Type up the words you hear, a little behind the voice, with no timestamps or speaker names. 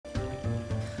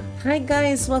Hi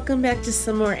guys, welcome back to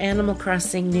some more Animal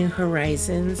Crossing New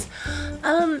Horizons.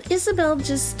 Isabel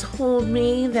just told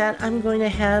me that I'm going to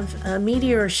have a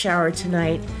meteor shower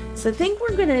tonight, so I think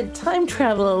we're going to time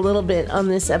travel a little bit on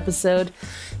this episode,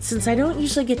 since I don't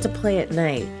usually get to play at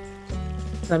night.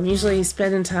 I'm usually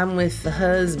spending time with the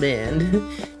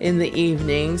husband in the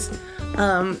evenings.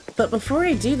 But before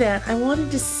I do that, I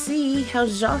wanted to see how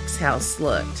Jacques' house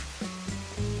looked.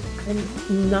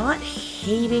 I'm not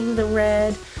hating the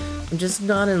red. I'm just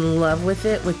not in love with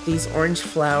it with these orange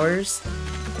flowers.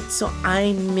 So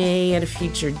I may at a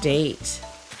future date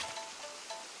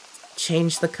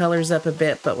change the colors up a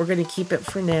bit, but we're going to keep it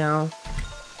for now.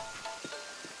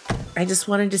 I just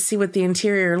wanted to see what the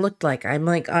interior looked like. I'm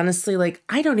like, honestly, like,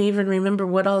 I don't even remember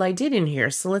what all I did in here.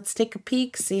 So let's take a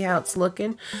peek, see how it's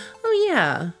looking. Oh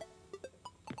yeah.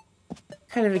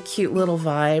 Kind of a cute little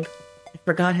vibe. I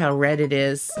forgot how red it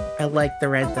is. I like the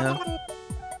red though.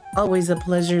 Always a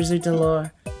pleasure,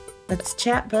 Zootolor. Let's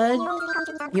chat, bud.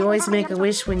 You always make a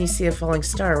wish when you see a falling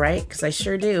star, right? Because I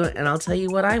sure do, and I'll tell you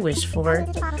what I wish for.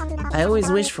 I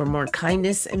always wish for more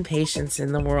kindness and patience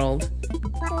in the world.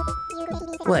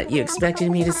 What, you expected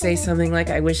me to say something like,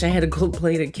 I wish I had a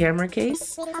gold-plated camera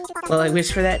case? Well, I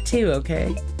wish for that too,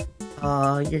 okay?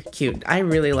 Aw, you're cute. I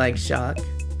really like Jacques.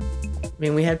 I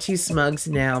mean, we have 2 smugs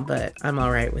now, but I'm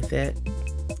alright with it.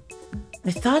 I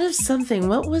thought of something.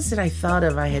 What was it I thought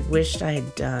of I had wished I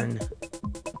had done?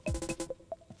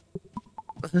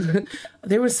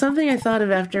 There was something I thought of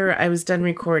after I was done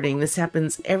recording. This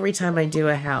happens every time I do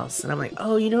a house. And I'm like,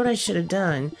 oh, you know what I should have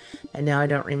done? And now I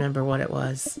don't remember what it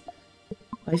was.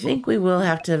 I think we will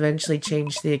have to eventually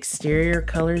change the exterior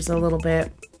colors a little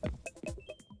bit.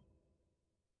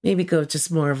 Maybe go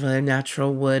just more of a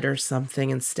natural wood or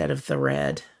something instead of the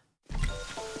red.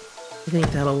 I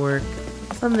think that'll work.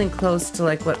 Something close to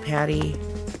like what Patty,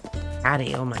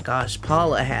 oh my gosh,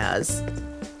 Paula has.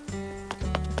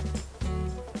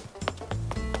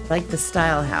 Like the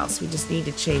style house, we just need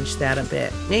to change that a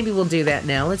bit. Maybe we'll do that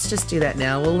now. Let's just do that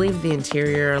now. We'll leave the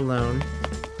interior alone.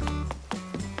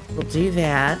 We'll do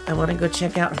that. I want to go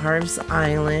check out Harv's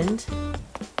Island.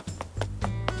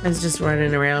 I was just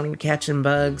running around and catching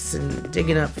bugs and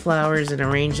digging up flowers and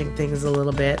arranging things a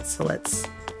little bit. So let's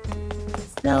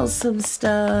sell some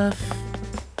stuff.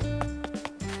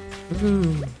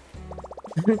 And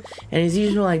as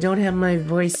usual, I don't have my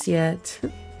voice yet.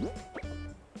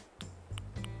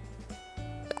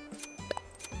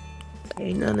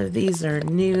 Okay, none of these are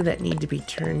new that need to be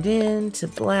turned in to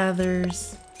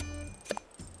Blathers.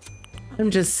 I'm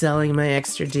just selling my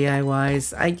extra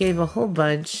DIYs. I gave a whole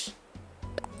bunch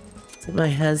to my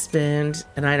husband,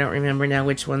 and I don't remember now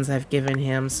which ones I've given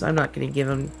him, so I'm not going to give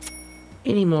him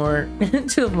any more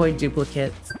to avoid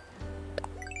duplicates.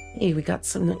 Hey, we got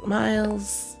some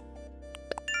miles.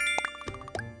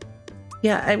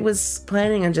 Yeah, I was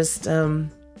planning on just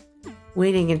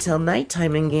waiting until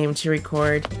nighttime in game to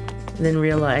record, and then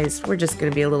realized we're just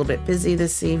going to be a little bit busy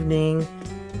this evening.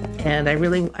 And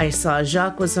I saw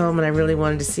Jacques was home, and I really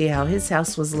wanted to see how his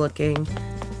house was looking.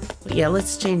 But yeah,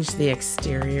 let's change the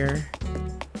exterior.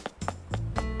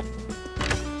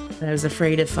 I was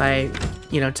afraid if I,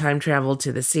 time traveled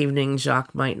to this evening,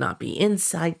 Jacques might not be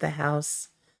inside the house.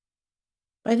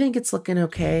 I think it's looking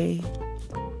okay.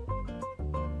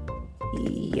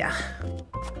 Yeah.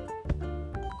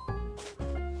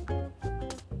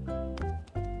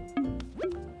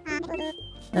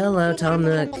 Hello, Tom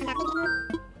Nook.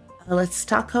 Let's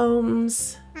talk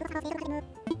homes.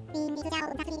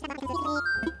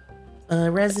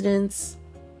 Residents.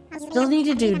 Still need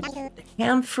to do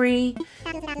Ham-free.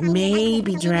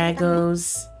 Maybe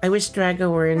Drago's. I wish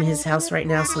Drago were in his house right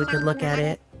now so we could look at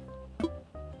it.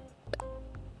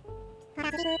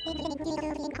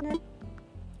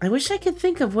 I wish I could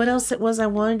think of what else it was I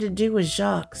wanted to do with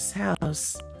Jacques'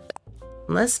 house.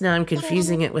 Unless now I'm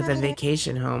confusing it with a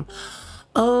vacation home.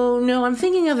 Oh no, I'm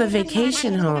thinking of a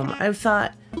vacation home.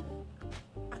 I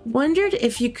wondered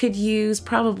if you could use,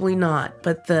 probably not,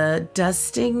 but the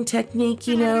dusting technique,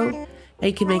 how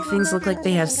you can make things look like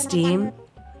they have steam.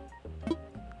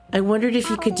 I wondered if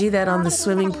you could do that on the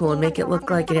swimming pool and make it look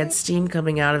like it had steam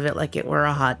coming out of it like it were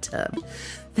a hot tub.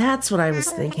 That's what I was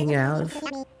thinking of.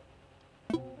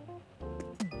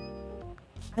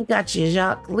 I got you,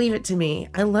 Jacques. Leave it to me.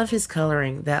 I love his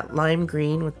coloring. That lime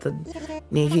green with the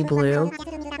navy blue.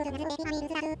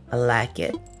 I like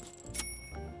it.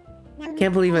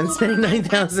 Can't believe I'm spending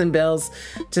 9,000 bells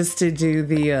just to do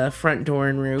the front door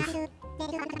and roof.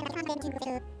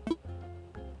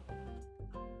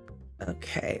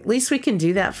 Okay, at least we can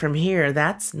do that from here.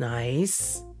 That's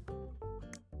nice.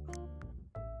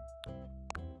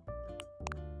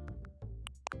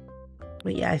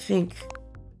 But yeah, I think...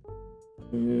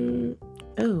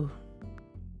 oh.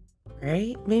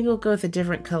 Right? Maybe we'll go with a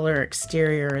different color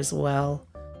exterior as well.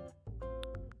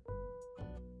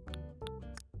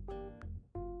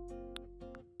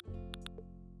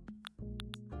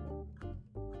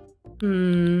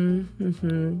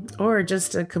 Or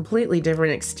just a completely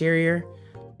different exterior.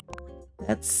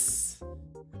 That's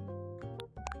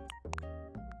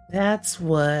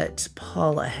what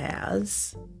Paula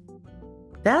has.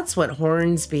 That's what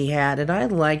Hornsby had, and I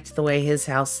liked the way his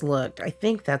house looked. I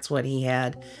think that's what he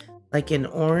had. Like in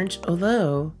orange,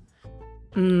 although...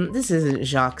 this isn't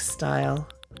Jacques' style.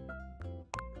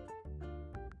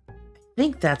 I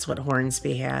think that's what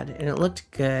Hornsby had, and it looked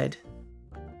good.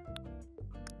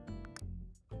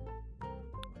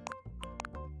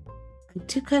 I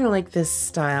do kind of like this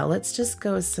style. Let's just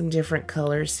go with some different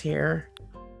colors here.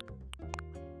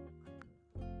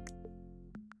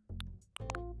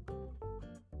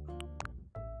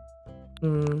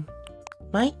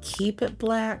 Might keep it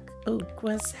black. Oh,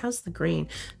 Wes, how's the green?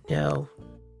 No.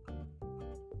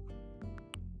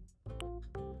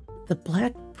 The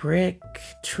black brick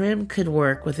trim could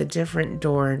work with a different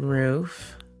door and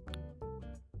roof.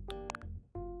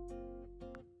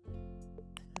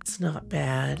 That's not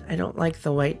bad. I don't like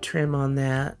the white trim on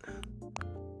that.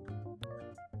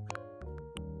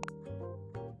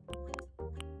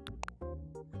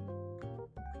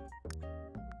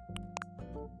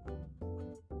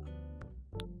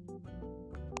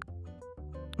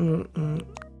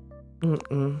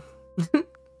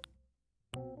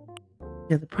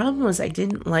 Yeah, the problem was I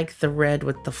didn't like the red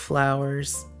with the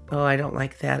flowers. Oh, I don't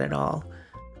like that at all.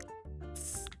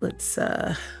 Let's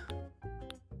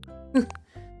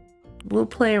we'll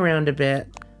play around a bit.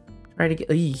 Try to get...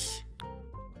 Eesh.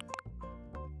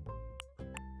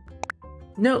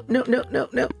 No.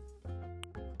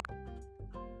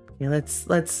 Yeah,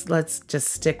 let's just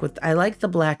stick with... I like the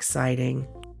black siding.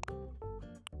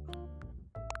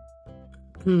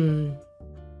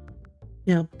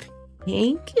 Now,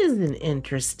 pink is an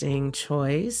interesting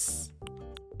choice.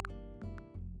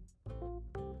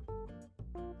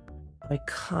 I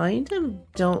kind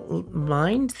of don't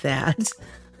mind that.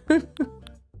 I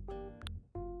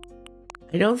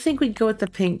don't think we'd go with the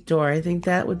pink door. I think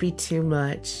that would be too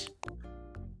much.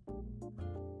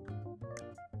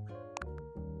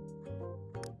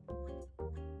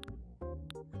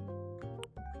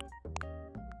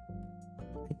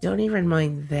 I don't even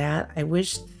mind that. I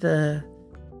wish the...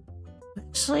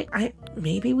 Actually,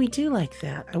 maybe we do like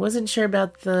that. I wasn't sure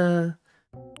about the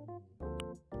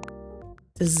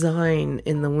design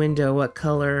in the window, what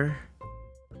color.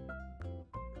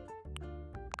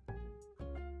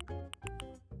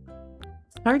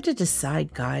 It's hard to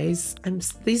decide, guys.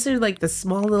 These are like the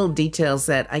small little details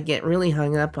that I get really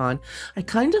hung up on. I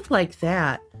kind of like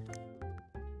that.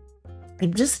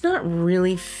 I'm just not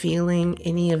really feeling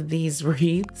any of these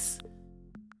wreaths.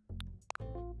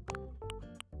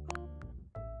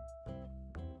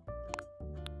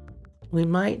 We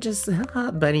might just,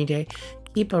 bunny day,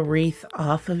 keep a wreath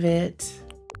off of it.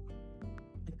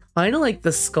 I kind of like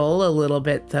the skull a little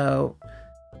bit, though.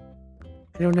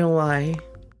 I don't know why.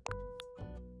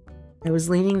 I was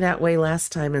leaning that way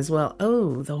last time as well.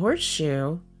 Oh, the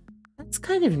horseshoe. That's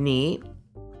kind of neat.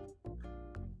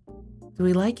 Do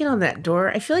we like it on that door?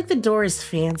 I feel like the door is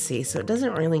fancy, so it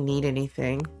doesn't really need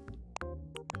anything.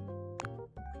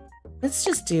 Let's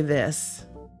just do this.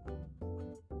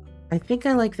 I think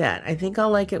I like that. I think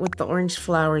I'll like it with the orange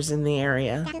flowers in the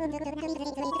area.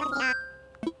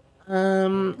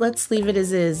 Let's leave it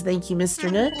as is. Thank you,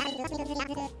 Mr. Nook.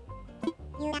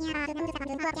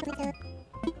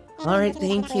 Alright,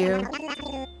 thank you.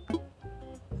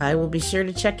 I will be sure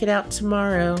to check it out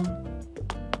tomorrow. I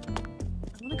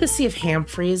want to go see if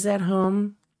Humphrey is at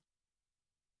home.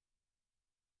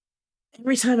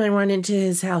 Every time I run into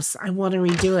his house, I want to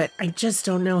redo it. I just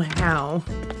don't know how.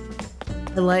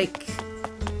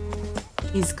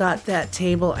 He's got that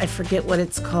table. I forget what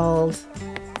it's called.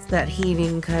 It's that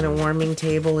heating kind of warming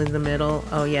table in the middle.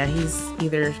 Oh yeah, he's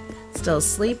either still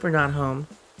asleep or not home.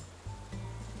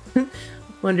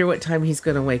 Wonder what time he's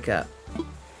gonna wake up.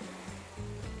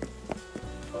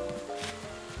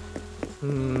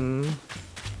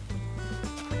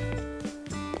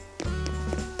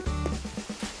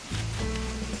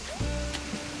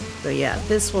 So yeah,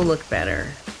 this will look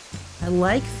better. I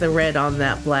like the red on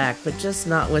that black, but just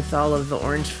not with all of the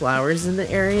orange flowers in the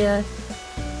area.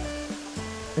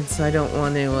 And so I don't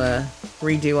want to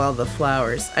redo all the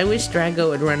flowers. I wish Drago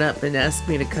would run up and ask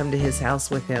me to come to his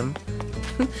house with him.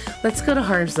 Let's go to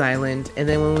Harv's Island, and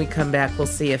then when we come back, we'll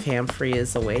see if Humphrey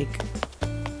is awake.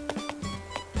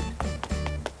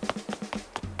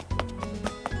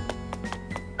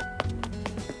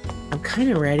 kind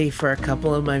of ready for a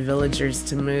couple of my villagers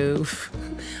to move.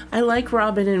 I like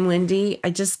Robin and Wendy. I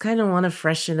just kind of want to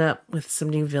freshen up with some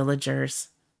new villagers.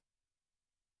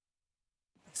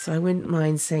 So I wouldn't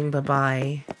mind saying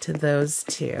bye-bye to those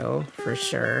two for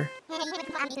sure.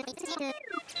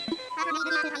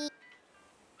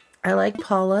 I like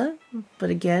Paula, but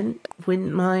again,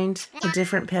 wouldn't mind a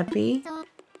different Peppy.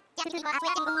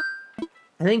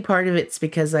 I think part of it's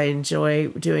because I enjoy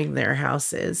doing their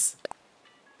houses.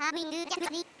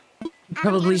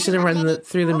 Probably should have run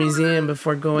through the museum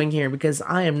before going here because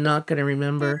I am not going to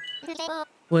remember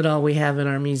what all we have in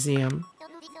our museum.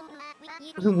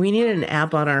 We need an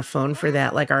app on our phone for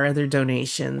that, like our other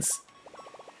donations,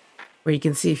 where you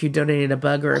can see if you donated a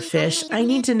bug or a fish. I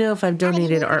need to know if I've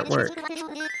donated artwork.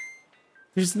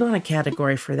 There's not a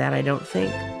category for that, I don't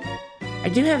think. I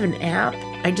do have an app.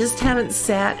 I just haven't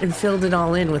sat and filled it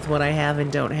all in with what I have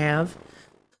and don't have.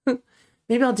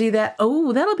 Maybe I'll do that.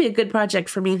 Oh, that'll be a good project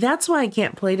for me. That's why I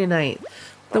can't play tonight.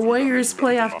 The Warriors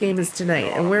playoff game is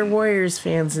tonight, and we're Warriors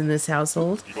fans in this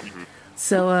household.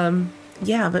 So,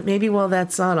 yeah, but maybe while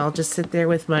that's on, I'll just sit there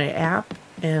with my app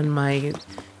and my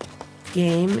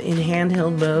game in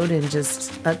handheld mode and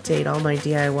just update all my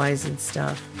DIYs and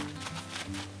stuff.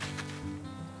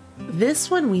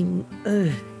 This one,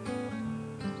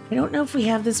 I don't know if we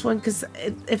have this one, because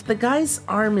if the guy's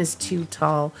arm is too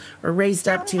tall or raised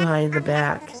up too high in the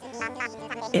back,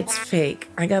 it's fake.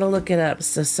 I gotta look it up,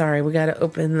 so sorry. We gotta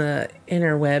open the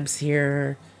interwebs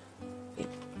here.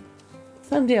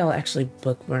 Someday I'll actually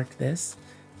bookmark this.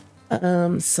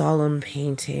 Solemn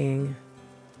painting.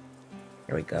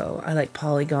 Here we go. I like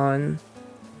Polygon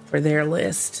for their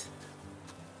list.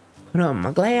 Put on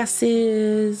my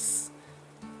glasses.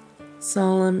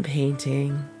 Solemn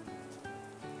painting.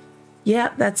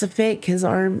 Yeah, that's a fake. His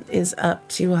arm is up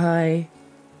too high.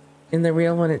 In the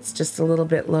real one, it's just a little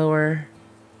bit lower.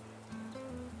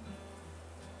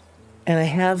 And I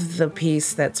have the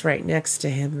piece that's right next to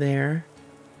him there.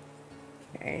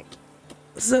 Okay.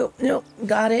 So, nope,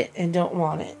 got it and don't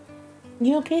want it.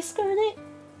 You okay, Scarlet?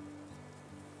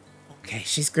 Okay,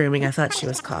 she's grooming. I thought she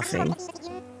was coughing.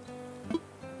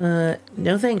 No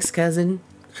thanks, cousin.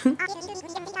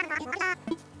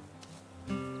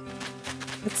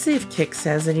 Let's see if Kick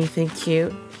says anything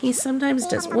cute. He sometimes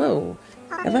does. Whoa.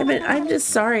 I'm just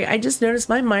sorry. I just noticed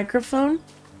my microphone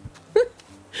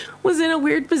was in a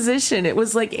weird position. It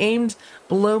was like aimed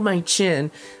below my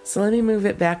chin. So let me move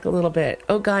it back a little bit.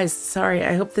 Oh, guys, sorry.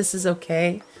 I hope this is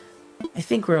okay. I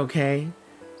think we're okay.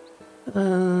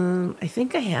 I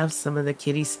think I have some of the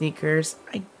kitty sneakers.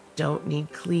 I don't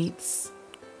need cleats.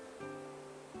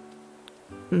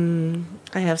 I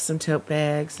have some tote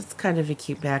bags. It's kind of a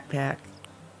cute backpack.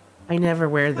 I never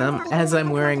wear them as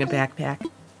I'm wearing a backpack.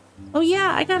 Oh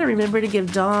yeah, I gotta remember to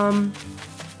give Dom...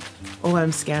 Oh,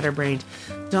 I'm scatterbrained.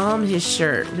 Dom his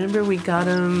shirt. Remember we got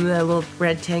him the little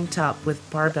red tank top with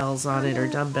barbells on it or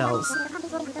dumbbells.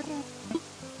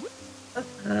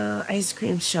 Ice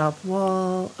cream shop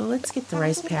wall. Oh, let's get the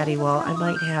rice patty wall. I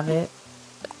might have it.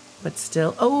 But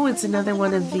still... Oh, it's another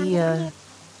one of the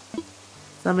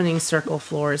summoning circle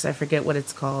floors. I forget what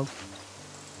it's called.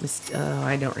 Oh,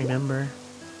 I don't remember.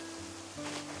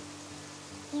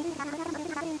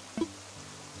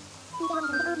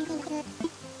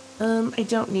 I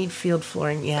don't need field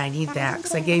flooring. Yeah, I need that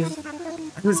because I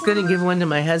was going to give one to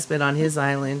my husband on his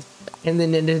island and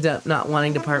then ended up not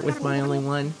wanting to part with my only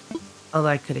one. Although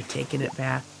I could have taken it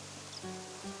back.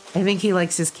 I think he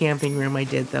likes his camping room. I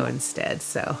did though instead,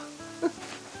 so.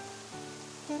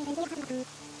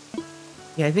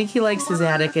 Yeah, I think he likes his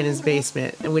attic and his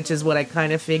basement, which is what I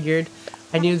kind of figured.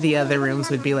 I knew the other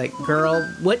rooms would be like, girl,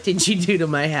 what did you do to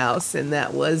my house? And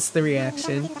that was the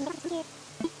reaction.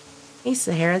 Hey,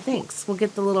 Sahara, thanks. We'll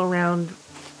get the little round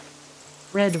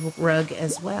red rug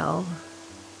as well.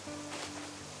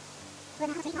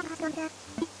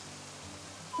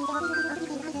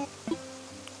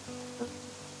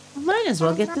 Might as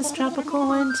well get this tropical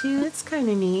one too. It's kind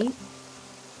of neat.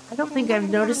 I don't think I've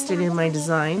noticed it in my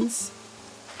designs.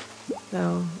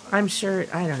 So, I'm sure,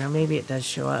 I don't know, maybe it does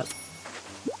show up.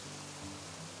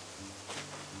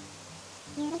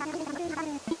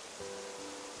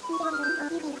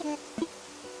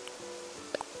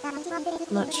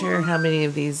 Not sure how many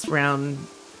of these round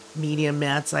medium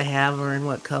mats I have or in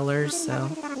what colors, so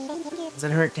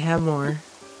doesn't hurt to have more.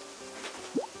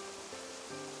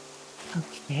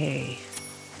 Okay.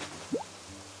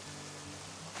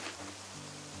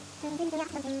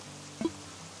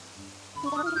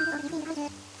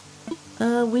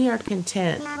 We are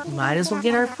content. Might as well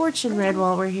get our fortune read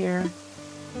while we're here.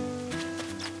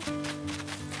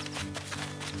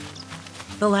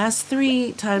 The last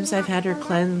 3 times I've had her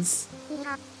cleanse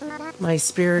my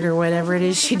spirit or whatever it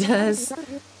is she does.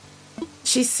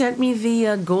 She sent me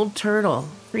the gold turtle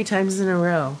 3 times in a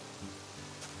row.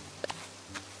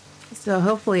 So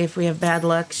hopefully if we have bad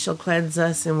luck, she'll cleanse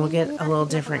us and we'll get a little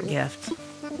different gift.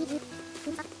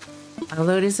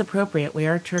 Although it is appropriate, we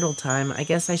are turtle time. I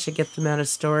guess I should get them out of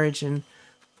storage and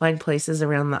find places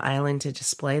around the island to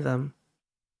display them.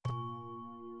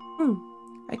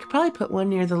 I could probably put one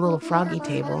near the little froggy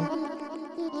table.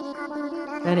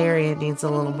 That area needs a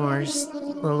little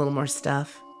more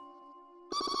stuff.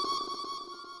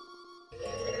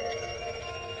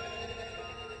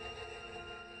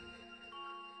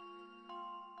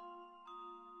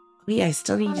 Oh yeah, I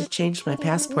still need to change my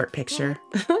passport picture.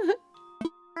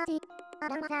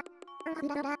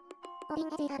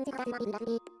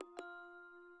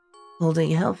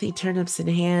 Holding healthy turnips in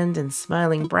hand and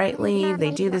smiling brightly, they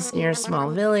do this near a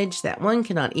small village that one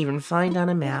cannot even find on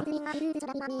a map.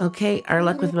 Okay, our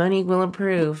luck with money will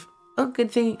improve. Oh,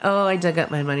 good thing. Oh, I dug up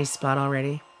my money spot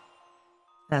already.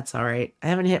 That's all right. I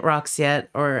haven't hit rocks yet,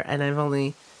 and I've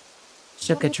only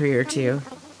shook a tree or two.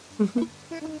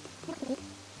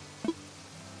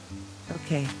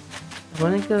 Okay, I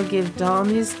want to go give Dom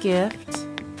his gift.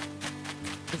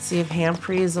 Let's see if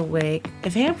Hamprey is awake.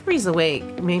 If Hamprey's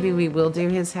awake, maybe we will do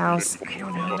his house. I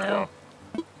don't know though.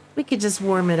 We could just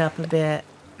warm it up a bit.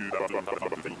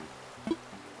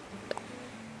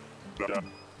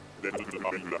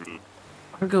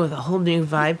 Or go with a whole new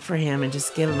vibe for him and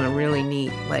just give him a really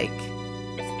neat, like,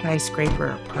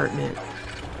 skyscraper apartment.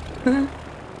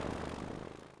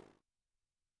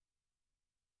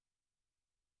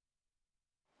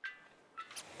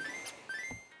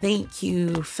 Thank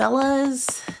you,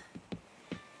 fellas.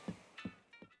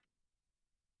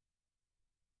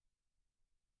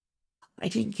 I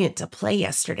didn't get to play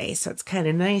yesterday, so it's kind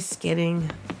of nice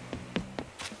getting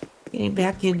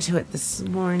back into it this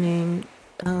morning.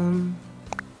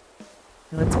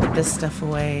 Let's put this stuff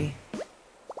away.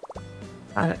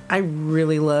 I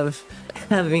really love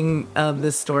having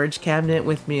this storage cabinet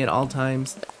with me at all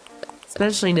times,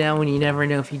 especially now when you never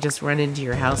know if you just run into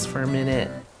your house for a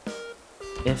minute.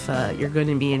 If you're going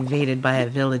to be invaded by a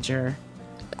villager.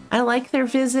 I like their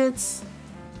visits.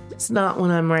 It's not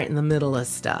when I'm right in the middle of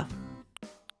stuff.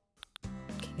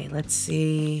 Okay, let's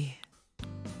see.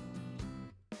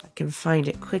 I can find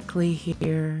it quickly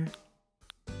here.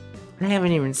 I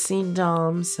haven't even seen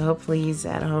Dom, so hopefully he's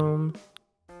at home.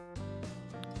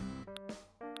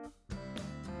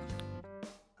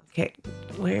 Okay,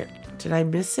 where did I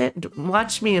miss it?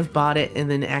 Watch me have bought it and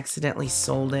then accidentally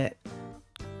sold it.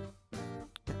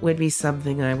 Would be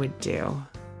something I would do.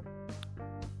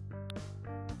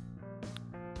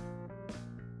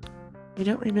 I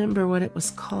don't remember what it was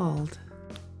called.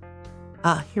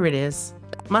 Ah, here it is.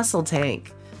 Muscle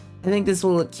tank. I think this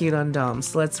will look cute on Dom,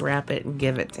 so let's wrap it and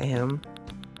give it to him.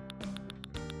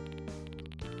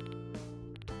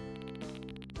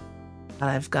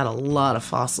 I've got a lot of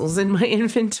fossils in my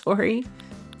inventory.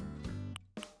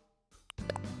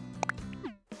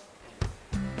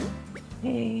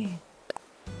 Hey.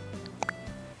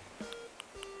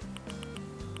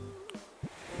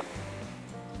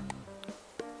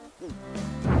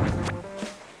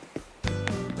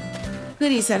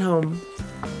 Goodies at home.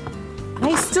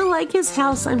 I still like his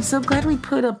house. I'm so glad we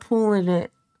put a pool in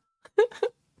it.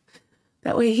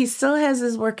 That way he still has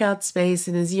his workout space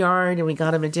in his yard, and we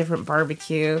got him a different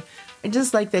barbecue. I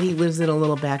just like that he lives in a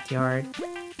little backyard.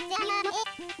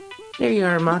 There you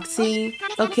are, Moxie.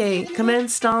 Okay,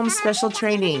 commence Dom's special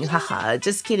training. Haha,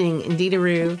 just kidding,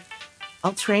 Indeedaroo.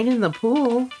 I'll train in the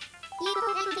pool.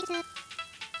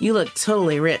 You look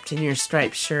totally ripped in your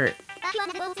striped shirt.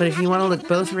 But if you want to look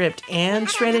both ripped and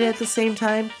shredded at the same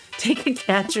time, take a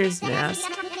catcher's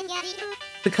mask.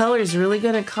 The color is really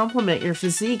going to complement your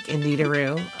physique,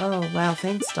 Indeedaroo. Oh, wow,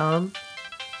 thanks, Dom.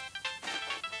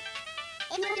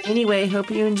 Anyway, hope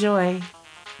you enjoy.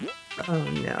 Oh,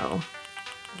 no.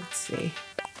 Let's see.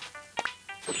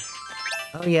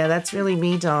 Oh, yeah, that's really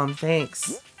me, Dom.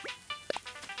 Thanks.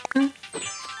 I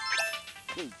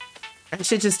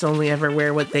should just only ever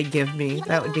wear what they give me.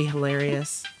 That would be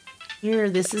hilarious.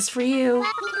 Here, this is for you.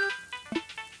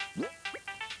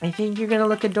 I think you're gonna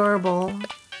look adorable.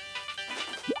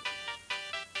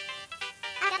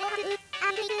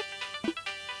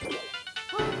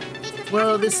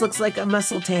 Whoa, this looks like a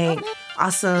muscle tank.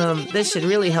 Awesome. This should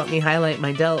really help me highlight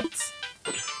my delts.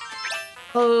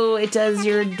 Oh, it does,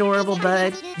 your adorable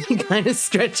bud. You kind of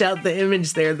stretch out the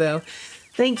image there, though.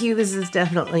 Thank you. This is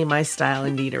definitely my style,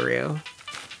 Indeedaroo.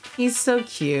 He's so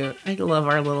cute. I love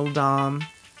our little Dom.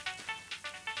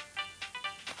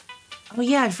 Oh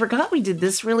yeah, I forgot we did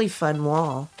this really fun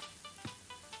wall.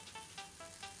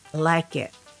 I like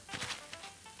it.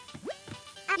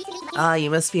 Ah, you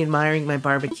must be admiring my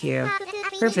barbecue.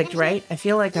 Perfect, right? I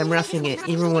feel like I'm roughing it,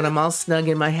 even when I'm all snug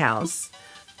in my house.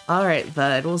 All right,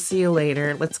 bud, we'll see you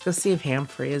later. Let's go see if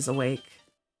Humphrey is awake.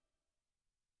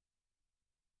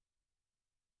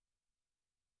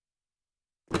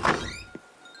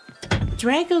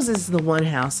 Drago's is the one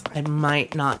house I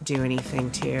might not do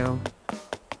anything to.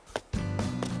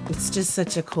 It's just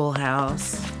such a cool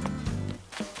house.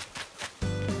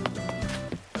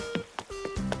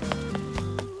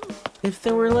 If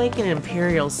there were like an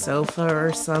imperial sofa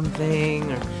or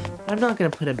something, or I'm not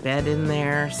gonna put a bed in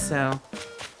there, so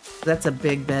that's a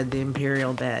big bed, the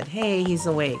imperial bed. Hey, he's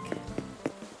awake.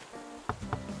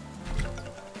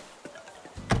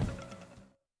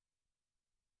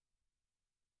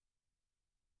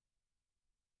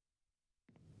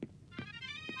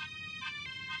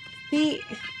 See,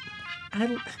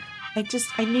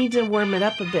 I need to warm it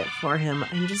up a bit for him.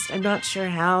 I'm not sure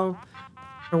how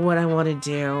or what I want to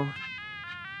do.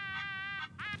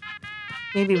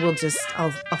 Maybe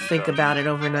I'll think about it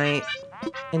overnight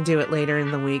and do it later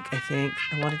in the week, I think.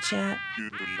 I want to chat.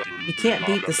 You can't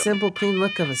beat the simple, clean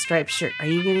look of a striped shirt. Are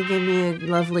you going to give me a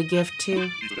lovely gift, too?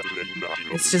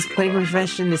 It's just plain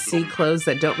refreshing to see clothes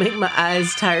that don't make my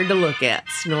eyes tired to look at.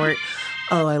 Snort.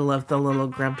 Oh, I love the little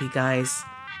grumpy guys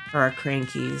for our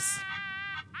crankies.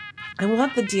 I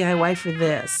want the DIY for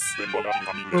this.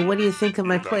 Well, what do you think of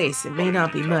my place? It may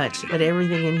not be much, but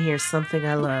everything in here is something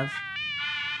I love.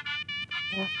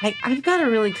 I've got to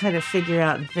really kind of figure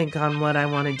out and think on what I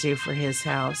want to do for his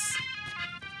house.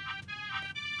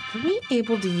 Are we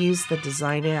able to use the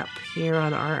design app here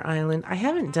on our island? I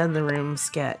haven't done the room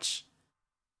sketch.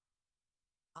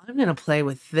 I'm going to play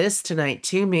with this tonight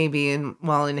too, maybe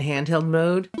while in handheld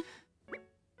mode.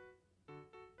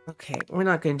 Okay, we're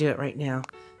not going to do it right now.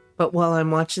 But while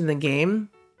I'm watching the game,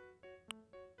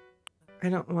 I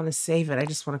don't want to save it. I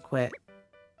just want to quit.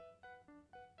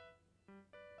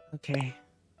 Okay.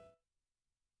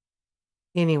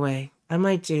 Anyway, I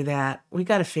might do that. We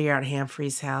got to figure out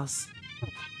Humphrey's house.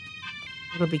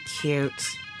 It'll be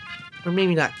cute. Or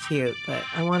maybe not cute, but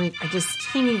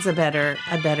he needs a better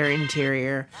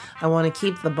interior. I want to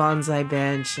keep the bonsai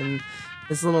bench and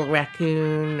this little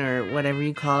raccoon or whatever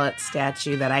you call it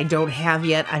statue that I don't have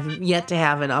yet. I've yet to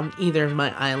have it on either of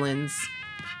my islands.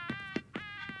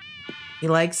 He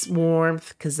likes warmth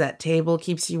because that table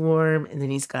keeps you warm, and then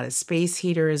he's got a space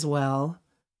heater as well.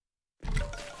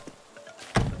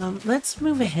 Let's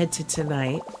move ahead to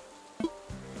tonight.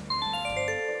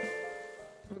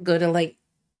 We'll go to like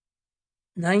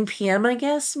 9 p.m. I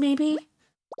guess, maybe?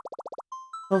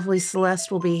 Hopefully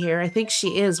Celeste will be here. I think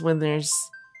she is when there's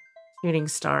shooting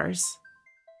stars.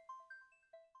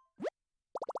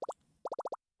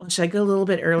 Well, should I go a little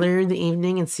bit earlier in the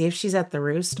evening and see if she's at the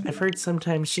roost? I've heard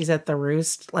sometimes she's at the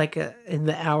roost like in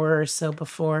the hour or so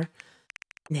before.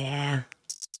 Nah.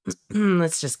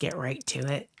 Let's just get right to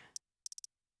it.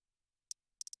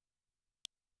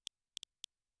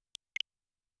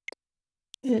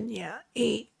 And yeah,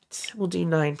 8. We'll do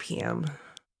 9 p.m.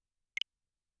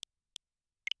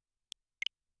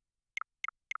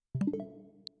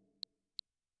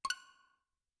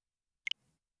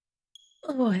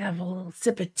 Oh, have a little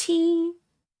sip of tea.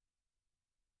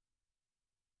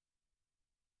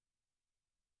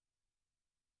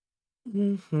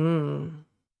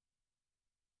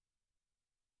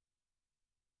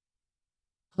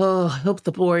 Oh, I hope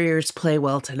the Warriors play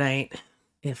well tonight.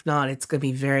 If not, it's going to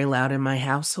be very loud in my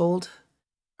household.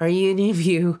 Are you any of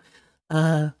you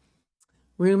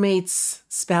roommates,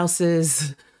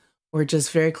 spouses, or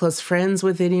just very close friends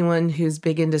with anyone who's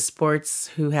big into sports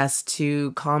who has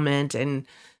to comment and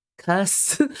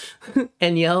cuss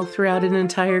and yell throughout an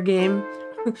entire game?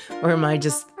 Or am I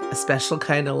just a special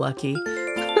kind of lucky?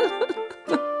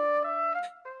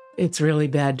 It's really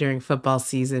bad during football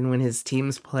season when his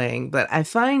team's playing, but I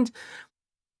find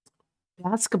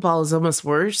basketball is almost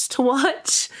worse to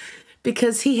watch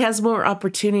because he has more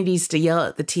opportunities to yell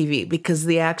at the TV because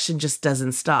the action just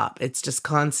doesn't stop. It's just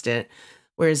constant.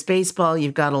 Whereas baseball,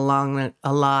 you've got a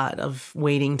lot of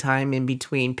waiting time in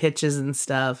between pitches and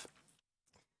stuff.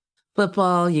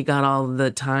 Football, you got all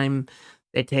the time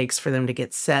it takes for them to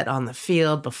get set on the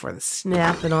field before the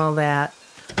snap and all that.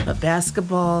 But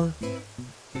basketball,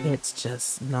 it's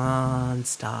just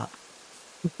non-stop.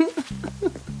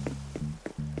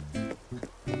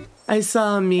 I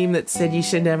saw a meme that said you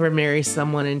should never marry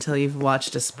someone until you've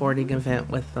watched a sporting event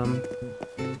with them.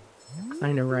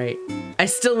 Kind of right. I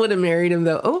still would have married him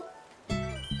though. Oh,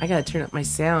 I gotta turn up my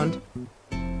sound.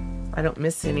 I don't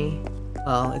miss any.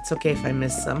 Well, it's okay if I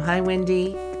miss some. Hi,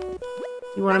 Wendy.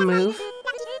 You want to move?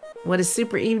 What a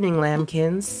super evening,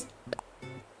 lambkins.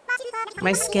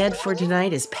 My sched for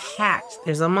tonight is packed.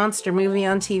 There's a monster movie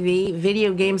on TV,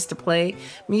 video games to play,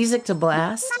 music to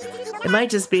blast. It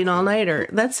might just be an all-nighter.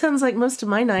 That sounds like most of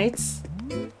my nights.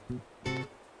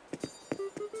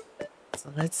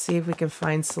 So let's see if we can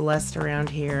find Celeste around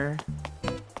here.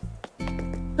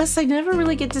 Plus, I never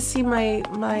really get to see my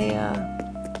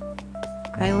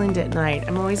island at night.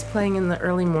 I'm always playing in the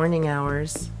early morning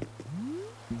hours.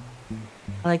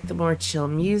 I like the more chill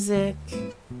music.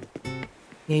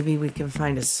 Maybe we can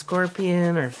find a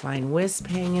scorpion or find Wisp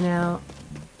hanging out.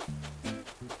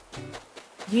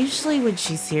 Usually when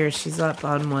she's here, she's up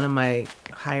on one of my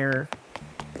higher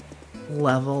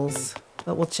levels.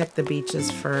 But we'll check the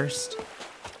beaches first.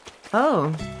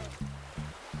 Oh.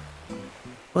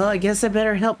 Well, I guess I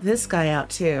better help this guy out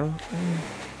too.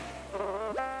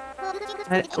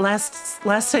 Last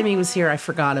time he was here, I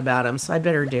forgot about him, so I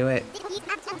better do it.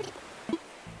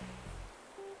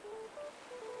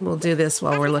 We'll do this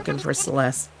while we're looking for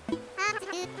Celeste.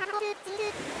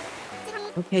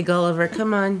 Okay, Gulliver,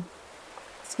 come on.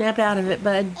 Snap out of it,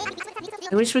 bud.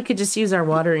 I wish we could just use our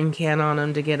watering can on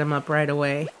him to get him up right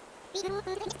away.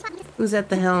 Who's at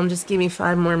the helm? Just give me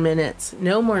 5 more minutes.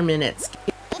 No more minutes.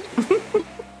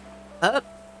 Up.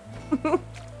 Oh,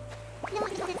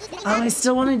 I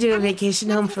still want to do a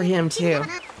vacation home for him, too.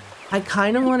 I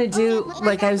kind of want to do,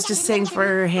 like I was just saying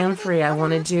for Hanfrey, I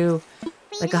want to do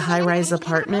like a high-rise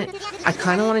apartment. I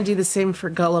kind of want to do the same for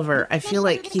Gulliver. I feel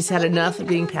like he's had enough of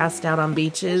being passed out on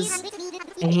beaches,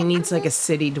 and he needs like a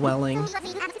city dwelling.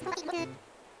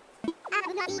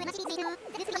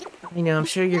 I know, I'm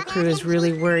sure your crew is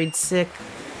really worried sick.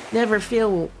 Never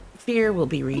fear, we'll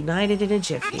be reunited in a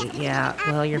jiffy. Yeah,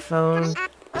 well, your phone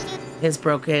is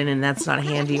broken, and that's not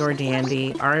handy or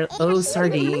dandy. Oh,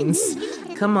 sardines.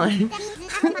 Come on.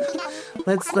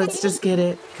 Let's just get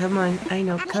it. Come on. I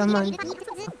know. Come on.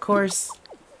 Of course.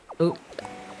 Oh.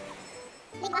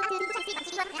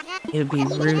 It would be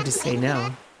rude to say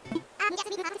no.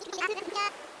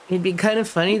 It'd be kind of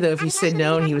funny, though, if you said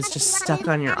no and he was just stuck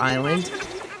on your island.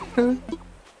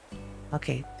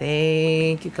 Okay.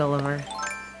 Thank you, Gulliver.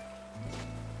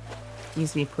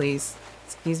 Excuse me, please.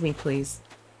 Excuse me, please.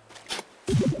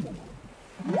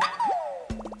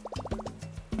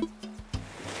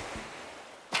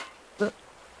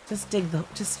 Just dig the,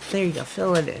 there you go,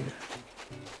 fill it in.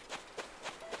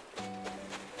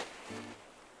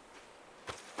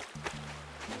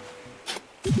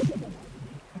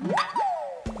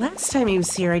 Last time he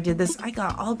was here, I did this. I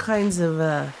got all kinds of,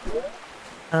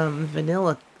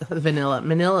 manila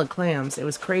clams. It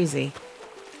was crazy.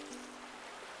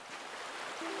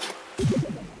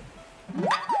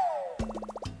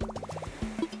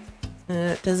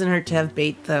 It doesn't hurt to have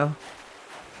bait, though.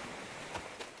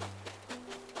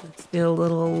 Let's do a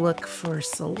little look for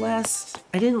Celeste.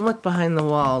 I didn't look behind the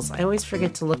walls. I always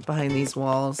forget to look behind these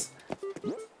walls.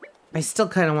 I still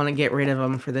kind of want to get rid of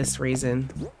them for this reason.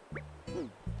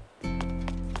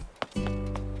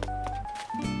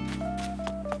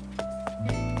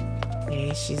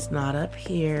 Okay, she's not up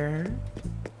here.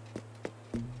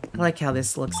 I like how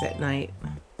this looks at night.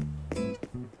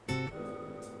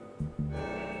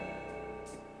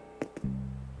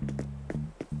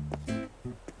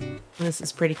 This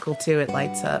is pretty cool too. It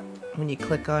lights up when you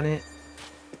click on it.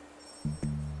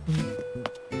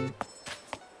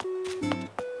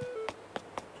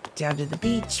 Down to the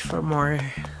beach for more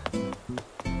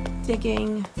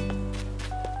digging.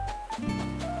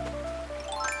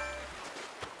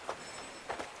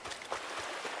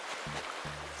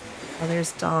 Oh,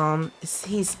 there's Dom.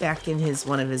 He's back in his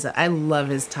one of his. I love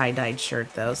his tie-dyed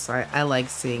shirt though, so I like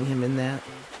seeing him in that.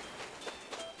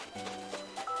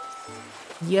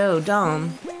 Yo,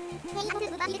 Dom.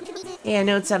 Hey, I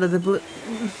know it's out of the blue.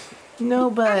 No,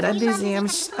 bud, I'm busy. I'm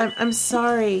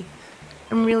sorry.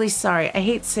 I'm really sorry. I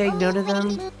hate saying no to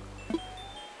them,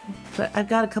 but I've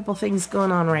got a couple things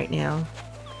going on right now.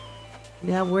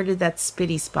 Now, where did that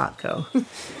spitty spot go?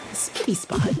 Spitty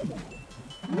spot.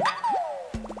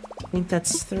 I think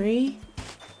that's 3.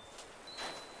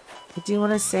 I do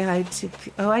want to say hi to...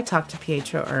 Oh, I talked to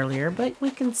Pietro earlier, but we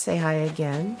can say hi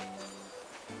again.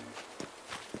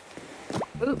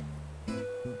 Ooh.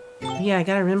 Yeah, I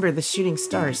gotta remember the shooting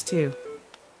stars, too.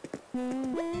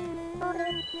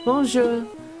 Bonjour.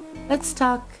 Let's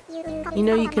talk. You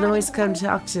know you can always come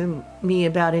talk to me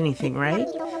about anything, right?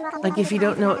 Like if you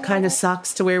don't know what kind of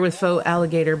socks to wear with faux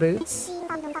alligator boots?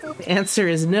 The answer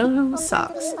is no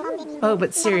socks. Oh,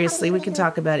 but seriously, we can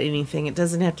talk about anything. It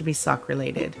doesn't have to be sock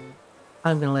related.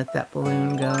 I'm gonna let that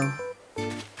balloon go.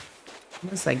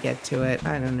 Unless I get to it,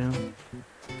 I don't know.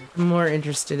 I'm more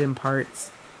interested in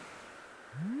parts.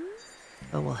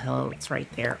 Oh, well, hell, it's right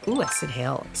there. Ooh, I said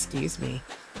hell. Excuse me.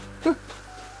 And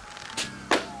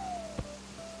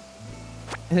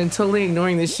then totally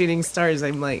ignoring the shooting stars,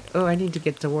 I'm like, oh, I need to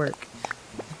get to work.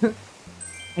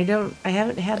 I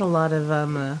haven't had a lot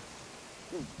of,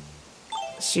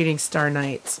 shooting star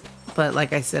nights. But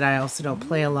like I said, I also don't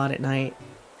play a lot at night.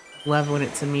 Love when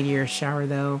it's a meteor shower,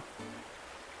 though.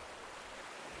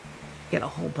 Get a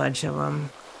whole bunch of them.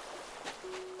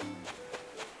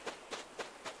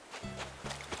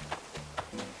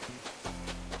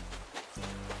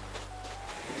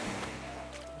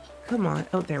 Come on.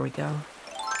 Oh, there we go.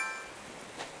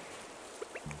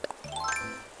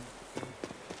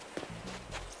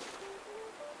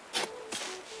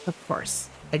 Of course.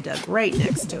 I dug right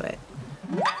next to it.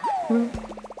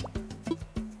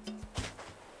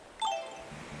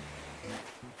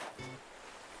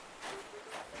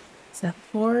 Is that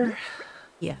 4?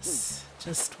 Yes.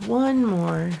 Just one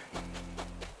more.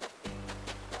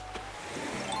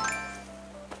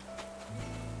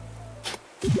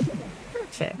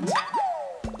 Perfect.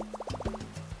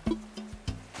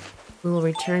 We'll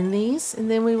return these,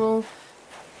 and then we will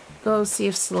go see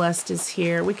if Celeste is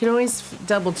here. We can always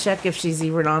double check if she's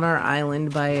even on our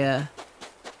island by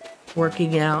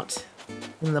working out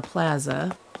in the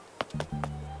plaza.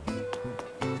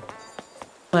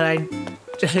 But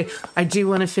I do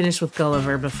want to finish with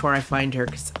Gulliver before I find her,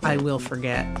 because I will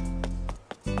forget.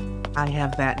 I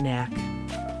have that knack.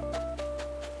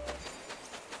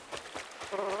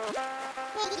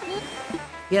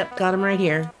 Yep, got him right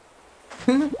here.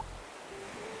 Come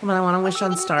on, I want to wish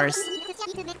on stars.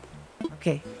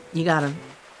 Okay, you got him.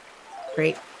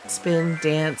 Great. Spin,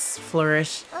 dance,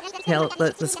 flourish. Hell,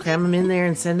 let's cram him in there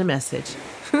and send a message.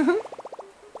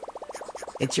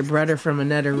 It's your brother from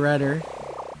another rudder.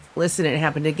 Listen, it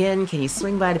happened again. Can you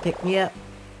swing by to pick me up?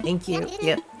 Thank you.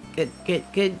 Yep. Good, good,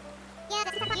 good.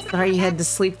 Sorry you had to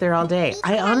sleep there all day.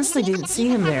 I honestly didn't see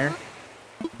him there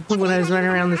when I was running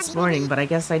around this morning, but I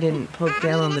guess I didn't poke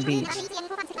down on the beach.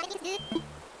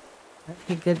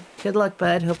 Okay, good luck,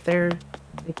 bud. Hope they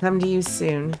come to you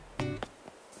soon.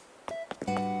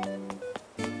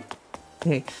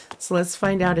 Okay, so let's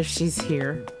find out if she's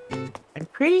here. I'm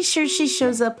pretty sure she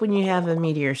shows up when you have a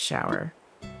meteor shower.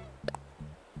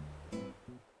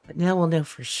 But now we'll know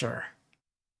for sure.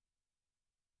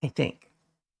 I think.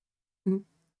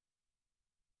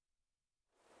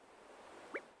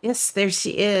 Yes, there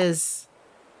she is.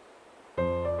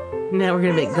 Now we're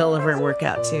gonna make Gulliver work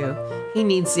out too. He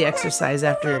needs the exercise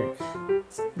after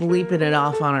leaping it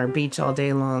off on our beach all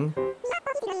day long.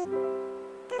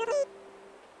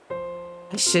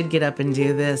 I should get up and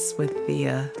do this with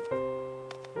the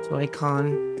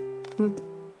Joy-Con.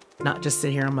 Not just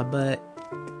sit here on my butt.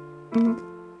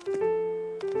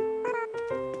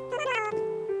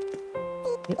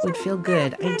 It would feel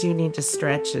good. I do need to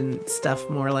stretch and stuff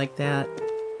more like that.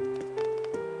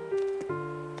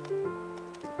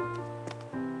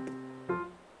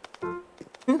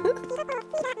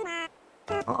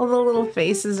 All the little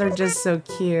faces are just so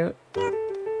cute.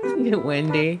 Look at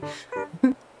Wendy.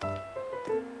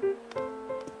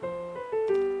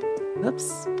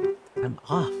 Oops, I'm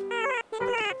off.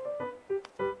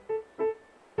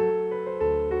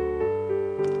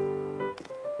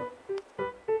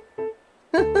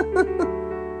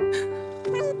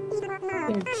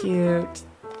 They're cute.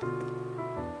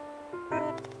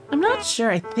 I'm not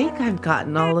sure. I think I've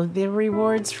gotten all of the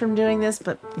rewards from doing this,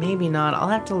 but maybe not. I'll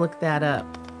have to look that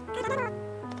up.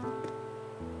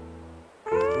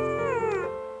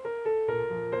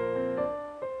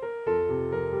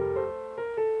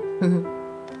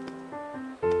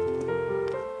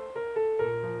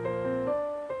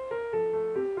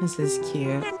 This is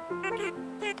cute.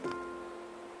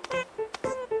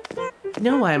 I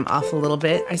know why I'm off a little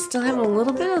bit. I still have a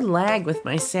little bit of lag with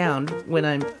my sound when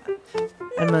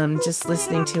I'm just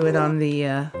listening to it on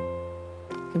the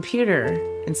computer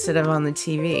instead of on the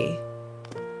TV.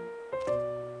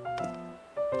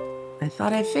 I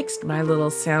thought I fixed my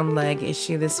little sound lag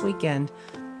issue this weekend.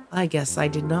 I guess I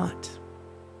did not.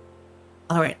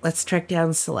 Alright, let's track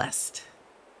down Celeste.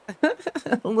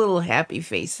 Little happy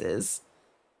faces.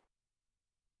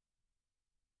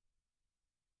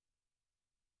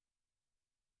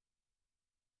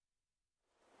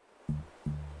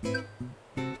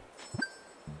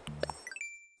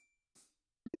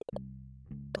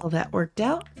 All that worked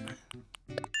out.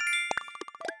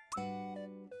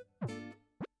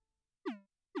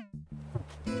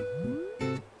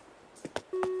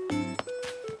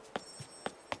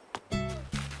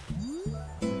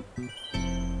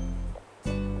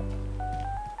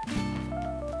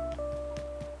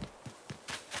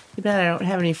 Too bad I don't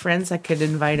have any friends I could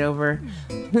invite over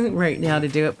right now to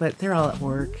do it, but they're all at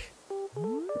work.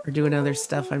 Or doing other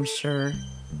stuff, I'm sure.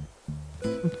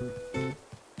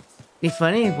 Be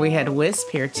funny if we had Wisp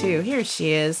here too. Here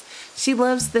she is. She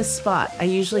loves this spot. I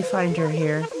usually find her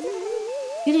here.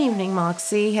 Good evening,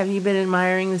 Moxie. Have you been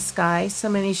admiring the sky? So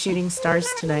many shooting stars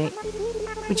tonight.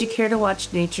 Would you care to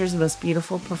watch nature's most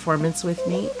beautiful performance with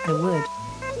me? I would.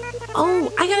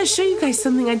 Oh, I gotta show you guys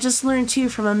something I just learned too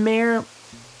from a Mayor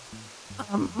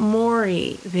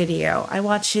Mori video. I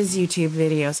watch his YouTube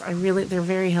videos. They're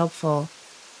very helpful.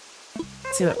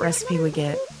 Let's see what recipe we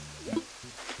get.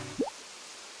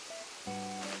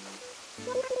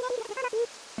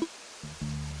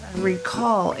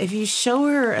 Recall, if you show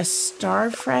her a star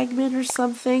fragment or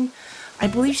something, I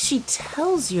believe she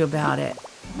tells you about it.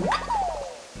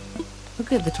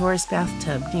 Look at the tourist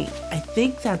bathtub. Neat. I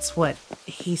think that's what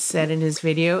he said in his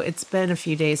video. It's been a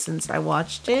few days since I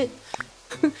watched it.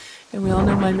 And we all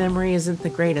know my memory isn't the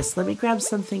greatest. Let me grab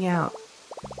something out.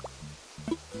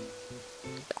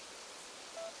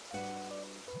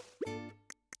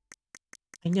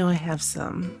 I know I have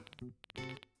some.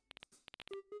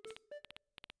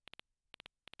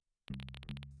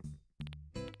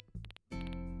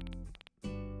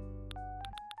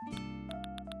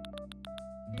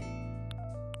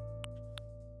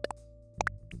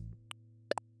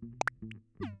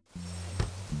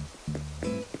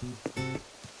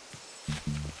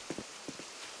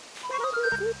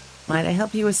 Might I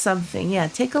help you with something? Yeah,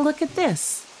 take a look at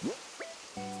this.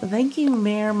 So thank you,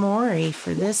 Mayor Mori,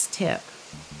 for this tip.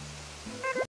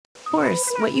 Of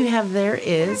course, what you have there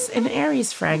is an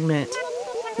Aries fragment.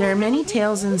 There are many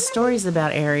tales and stories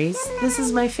about Aries. This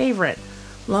is my favorite.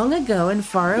 Long ago and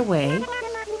far away,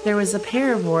 there was a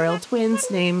pair of royal twins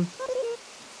named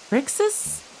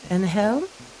Rixus and Helle,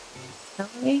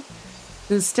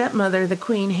 whose stepmother, the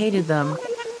queen, hated them.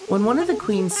 When one of the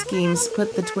queen's schemes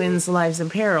put the twins' lives in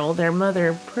peril, their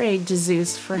mother prayed to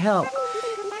Zeus for help.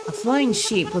 A flying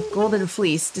sheep with golden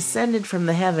fleece descended from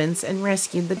the heavens and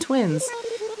rescued the twins.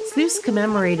 Zeus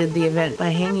commemorated the event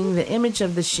by hanging the image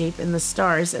of the sheep in the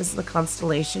stars as the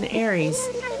constellation Aries.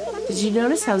 Did you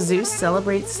notice how Zeus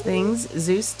celebrates things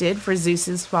Zeus did for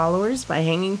Zeus's followers by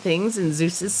hanging things in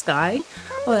Zeus's sky?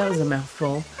 Oh, that was a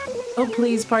mouthful. Oh,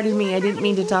 please, pardon me, I didn't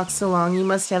mean to talk so long. You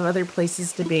must have other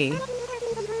places to be.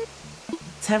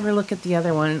 Let's have her look at the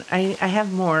other one. I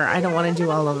have more. I don't want to do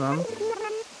all of them.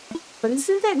 But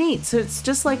isn't that neat? So it's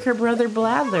just like her brother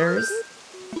Blathers.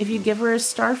 If you give her a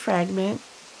star fragment,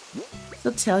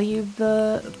 she'll tell you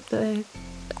the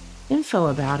info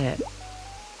about it.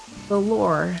 The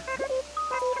lore.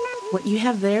 What you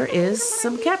have there is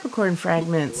some Capricorn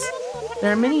fragments.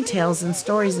 There are many tales and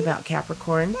stories about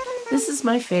Capricorn. This is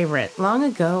my favorite. Long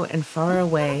ago and far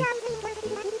away,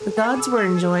 the gods were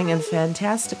enjoying a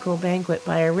fantastical banquet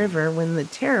by a river when the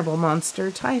terrible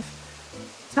monster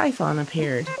Typhon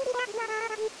appeared.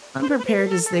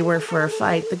 Unprepared as they were for a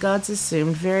fight, the gods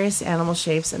assumed various animal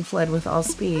shapes and fled with all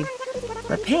speed.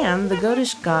 But Pan, the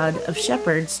goatish god of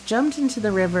shepherds, jumped into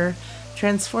the river,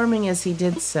 transforming as he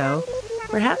did so.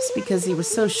 Perhaps because he was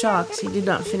so shocked, he did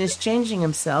not finish changing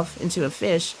himself into a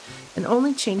fish and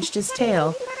only changed his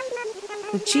tail.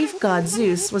 The chief god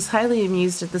Zeus was highly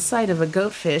amused at the sight of a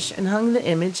goatfish and hung the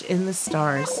image in the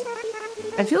stars.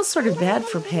 I feel sort of bad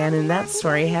for Pan in that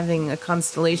story, having a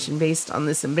constellation based on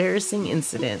this embarrassing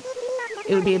incident.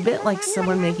 It would be a bit like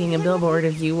someone making a billboard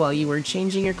of you while you were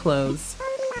changing your clothes.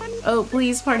 Oh,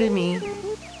 please pardon me.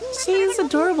 She is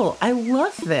adorable. I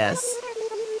love this.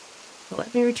 But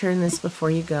let me return this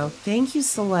before you go. Thank you,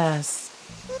 Celeste.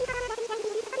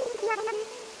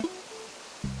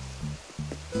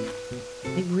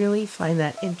 I really find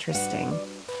that interesting.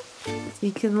 So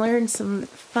you can learn some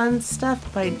fun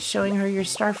stuff by showing her your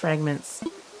star fragments.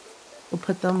 We'll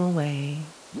put them away.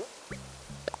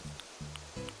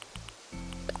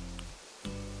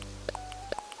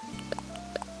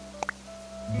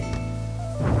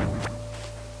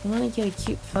 I want to get a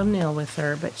cute thumbnail with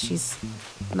her, but she's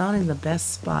not in the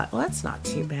best spot. Well, that's not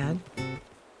too bad.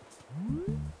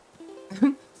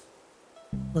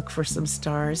 Look for some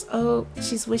stars. Oh,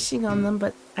 she's wishing on them,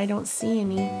 but I don't see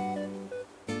any.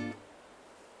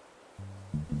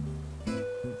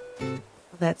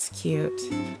 That's cute.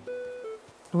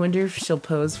 I wonder if she'll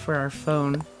pose for our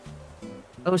phone.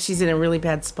 Oh, she's in a really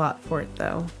bad spot for it,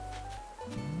 though.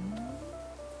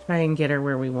 Try and get her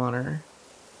where we want her.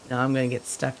 No, I'm gonna get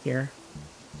stuck here.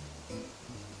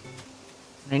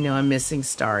 I know I'm missing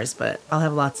stars, but I'll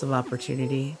have lots of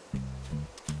opportunity.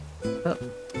 Oh,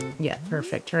 yeah,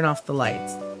 perfect. Turn off the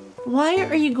lights. Why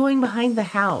are you going behind the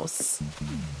house?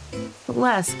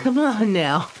 Celeste, come on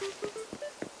now.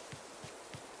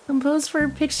 Compose for a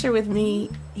picture with me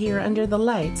here under the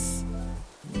lights.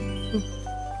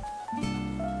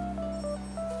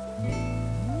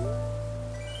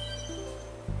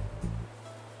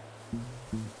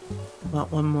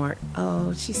 Want one more.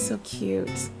 Oh, she's so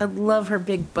cute. I love her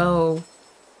big bow.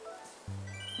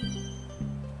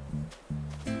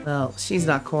 Well, she's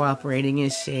not cooperating,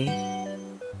 is she?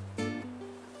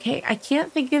 Okay, I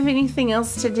can't think of anything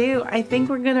else to do. I think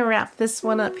we're gonna wrap this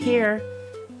one up here.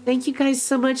 Thank you guys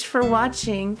so much for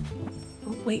watching.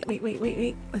 Oh,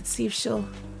 wait. Let's see if she'll...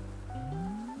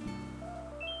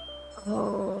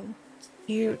 Oh,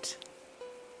 cute.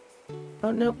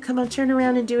 Oh, no, come on, turn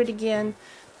around and do it again.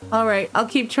 All right, I'll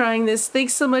keep trying this.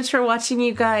 Thanks so much for watching,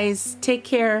 you guys. Take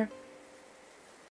care.